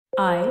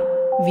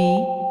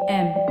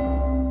IVM.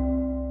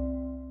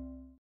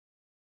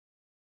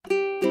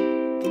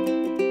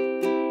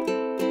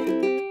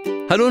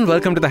 Hello and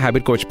welcome to the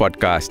Habit Coach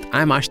podcast.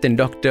 I'm Ashdin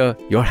Doctor,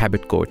 your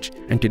habit coach.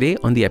 And today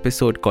on the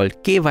episode called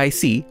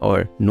KYC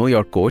or Know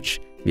Your Coach,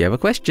 we have a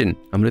question.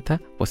 Amrita,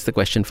 what's the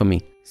question for me?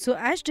 So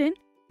Ashdin,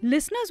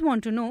 listeners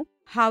want to know,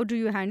 how do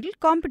you handle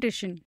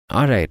competition?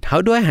 All right,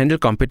 how do I handle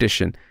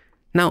competition?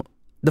 Now,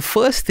 the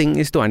first thing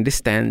is to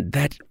understand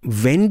that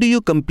when do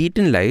you compete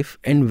in life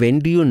and when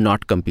do you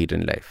not compete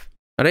in life?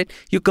 All right,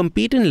 you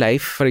compete in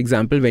life, for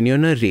example, when you're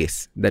in a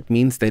race. That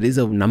means there is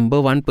a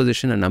number 1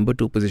 position, a number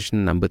 2 position,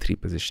 a number 3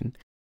 position.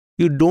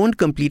 You don't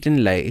compete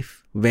in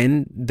life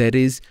when there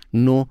is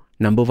no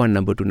number 1,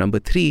 number 2, number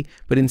 3,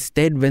 but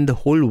instead when the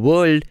whole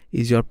world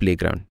is your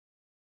playground.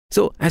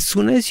 So as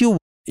soon as you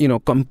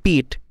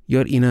compete,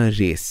 you're in a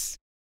race.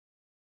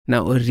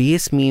 Now, a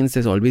race means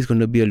there's always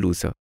going to be a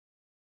loser.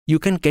 You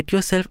can get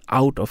yourself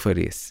out of a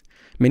race.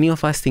 Many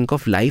of us think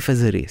of life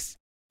as a race.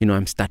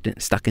 I'm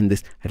stuck in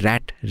this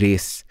rat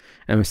race.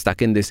 I'm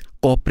stuck in this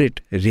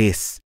corporate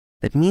race.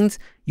 That means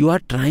you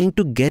are trying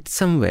to get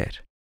somewhere.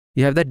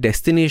 You have that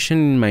destination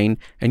in mind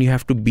and you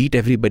have to beat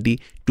everybody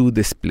to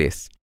this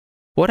place.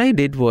 What I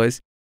did was,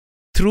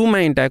 through my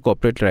entire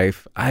corporate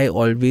life, I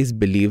always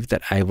believed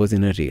that I was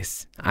in a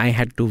race. I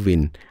had to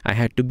win. I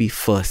had to be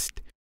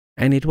first.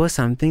 And it was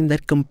something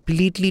that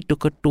completely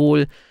took a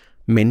toll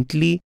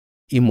mentally,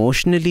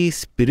 emotionally,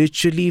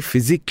 spiritually,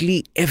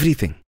 physically,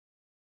 everything.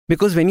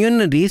 Because when you're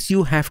in a race,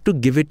 you have to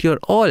give it your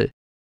all.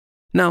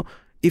 Now,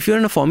 if you're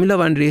in a Formula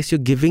 1 race, you're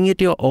giving it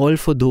your all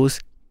for those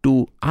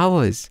 2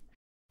 hours.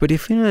 But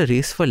if you're in a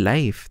race for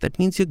life, that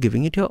means you're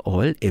giving it your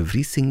all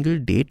every single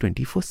day,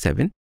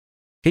 24/7.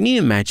 Can you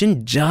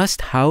imagine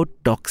just how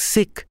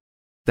toxic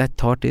that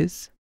thought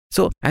is?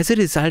 So as a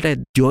result,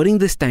 during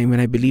this time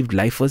when I believed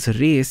life was a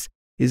race,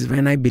 is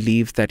when I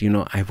believed that,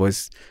 I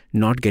was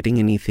not getting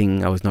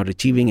anything, I was not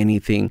achieving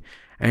anything,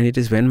 and it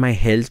is when my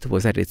health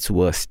was at its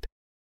worst.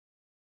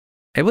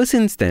 Ever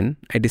since then,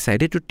 I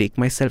decided to take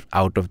myself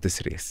out of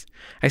this race.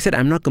 I said,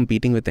 I'm not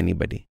competing with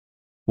anybody.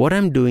 What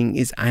I'm doing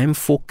is I am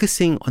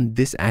focusing on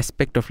this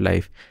aspect of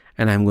life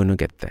and I'm going to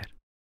get there.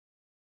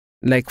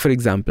 Like, for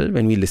example,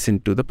 when we listen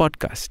to the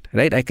podcast,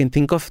 right? I can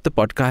think of the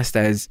podcast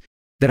as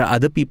there are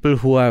other people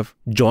who have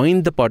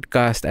joined the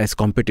podcast as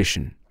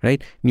competition,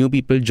 right? New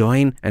people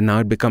join and now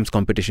it becomes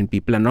competition.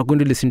 People are not going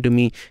to listen to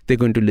me. They're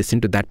going to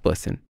listen to that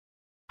person.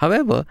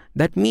 However,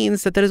 that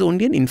means that there is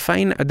only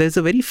there's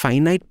a very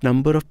finite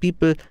number of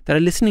people that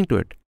are listening to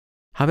it.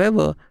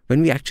 However,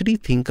 when we actually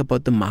think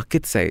about the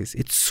market size,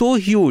 it's so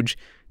huge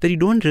that you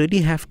don't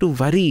really have to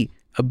worry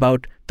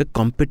about the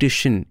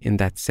competition in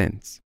that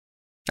sense.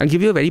 I'll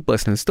give you a very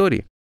personal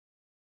story.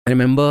 I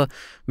remember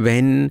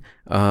when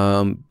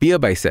Beer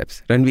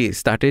Biceps, Ranveer,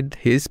 started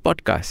his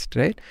podcast,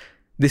 right?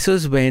 This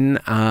was when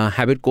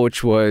Habit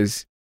Coach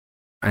was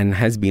and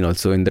has been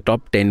also in the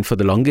top 10 for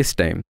the longest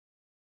time.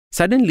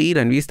 Suddenly,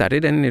 Ranveer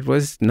started and it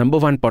was number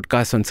 1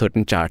 podcast on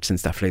certain charts and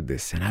stuff like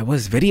this. And I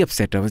was very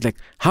upset. I was like,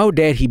 how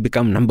dare he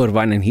become number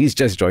 1 and he's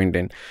just joined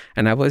in.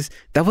 And that was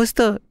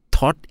the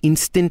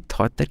instant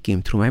thought that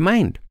came through my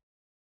mind.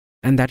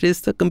 And that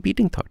is the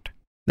competing thought.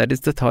 That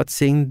is the thought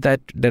saying that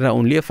there are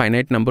only a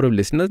finite number of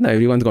listeners. Now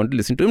everyone's going to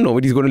listen to him.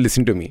 Nobody's going to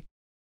listen to me.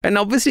 And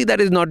obviously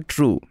that is not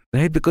true,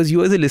 right? Because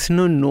you as a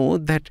listener know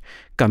that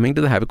coming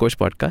to the Habit Coach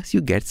podcast,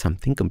 you get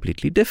something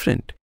completely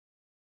different.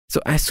 So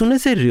as soon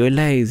as I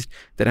realized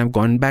that I've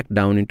gone back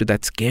down into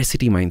that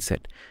scarcity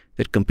mindset,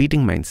 that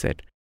competing mindset,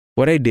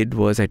 what I did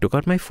was I took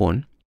out my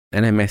phone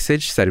and I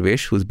messaged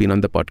Sarvesh, who's been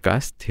on the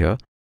podcast here.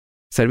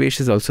 Sarvesh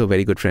is also a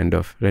very good friend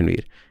of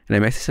Ranveer. And I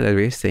messaged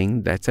Sarvesh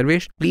saying that,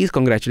 Sarvesh, please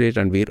congratulate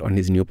Ranveer on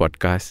his new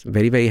podcast.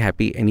 Very, very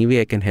happy. Any way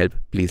I can help,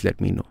 please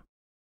let me know.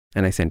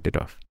 And I sent it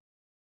off.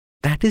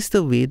 That is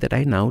the way that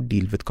I now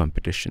deal with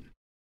competition.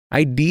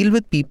 I deal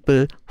with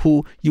people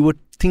who you would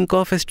think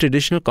of as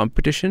traditional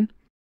competition,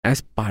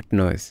 as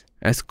partners,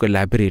 as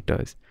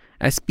collaborators,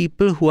 as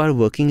people who are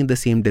working in the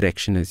same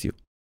direction as you.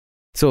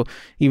 So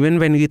even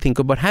when we think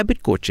about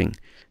habit coaching,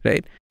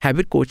 right?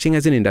 Habit coaching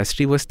as an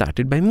industry was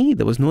started by me.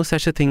 There was no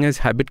such a thing as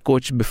habit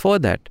coach before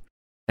that.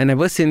 And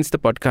ever since the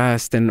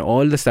podcast and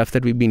all the stuff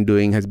that we've been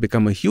doing has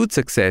become a huge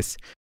success,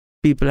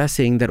 people are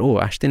saying that, oh,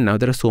 Ashdin, now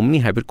there are so many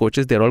habit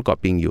coaches, they're all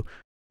copying you.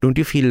 Don't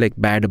you feel like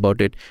bad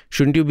about it?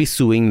 Shouldn't you be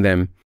suing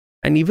them?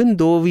 And even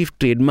though we've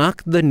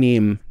trademarked the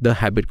name, the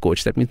habit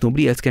coach, that means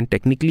nobody else can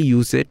technically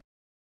use it.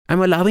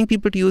 I'm allowing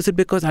people to use it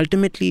because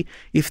ultimately,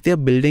 if they're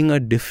building a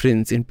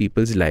difference in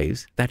people's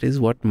lives, that is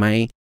what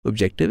my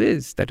objective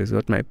is. That is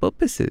what my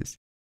purpose is.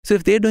 So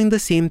if they're doing the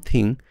same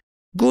thing,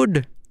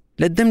 good,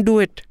 let them do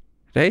it,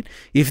 right?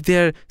 If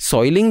they're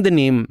soiling the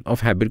name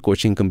of habit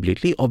coaching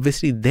completely,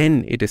 obviously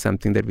then it is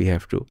something that we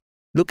have to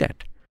look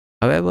at.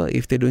 However,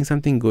 if they're doing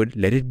something good,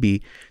 let it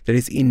be. There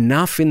is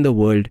enough in the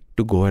world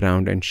to go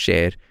around and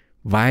share.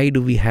 Why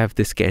do we have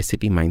this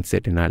scarcity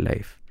mindset in our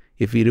life?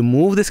 If we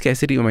remove the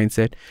scarcity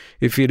mindset,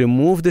 if we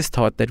remove this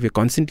thought that we're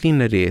constantly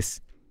in a race,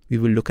 we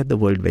will look at the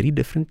world very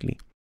differently.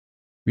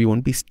 We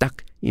won't be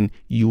stuck in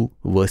you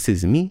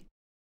versus me.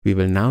 we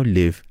will now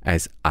live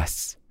as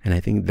us. And I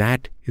think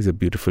that is a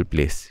beautiful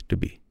place to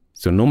be.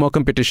 So no more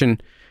competition,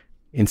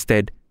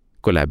 instead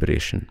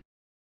collaboration.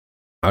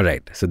 All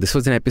right, so this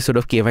was an episode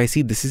of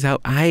KYC. This is how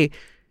I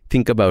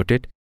think about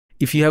it.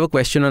 If you have a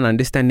question on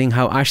understanding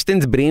how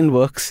Ashdin's brain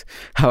works,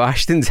 how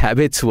Ashdin's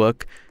habits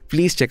work,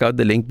 please check out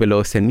the link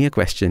below, send me a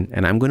question,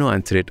 and I'm going to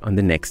answer it on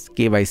the next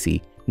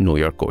KYC Know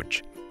Your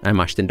Coach. I'm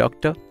Ashdin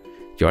Doctor,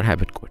 your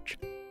habit coach.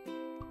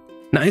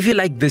 Now, if you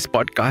like this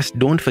podcast,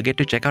 don't forget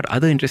to check out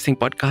other interesting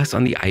podcasts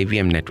on the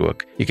IVM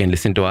network. You can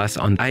listen to us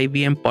on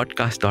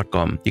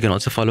ivmpodcast.com. You can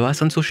also follow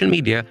us on social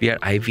media. We are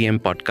IVM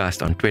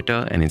Podcast on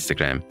Twitter and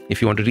Instagram. If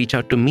you want to reach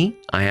out to me,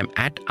 I am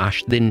at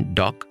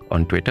AshdinDoc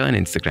on Twitter and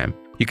Instagram.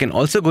 You can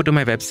also go to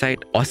my website,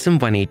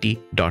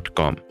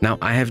 awesome180.com. Now,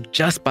 I have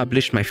just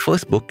published my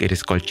first book. It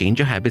is called Change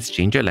Your Habits,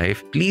 Change Your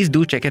Life. Please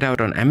do check it out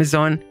on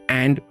Amazon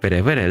and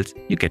wherever else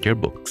you get your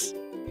books.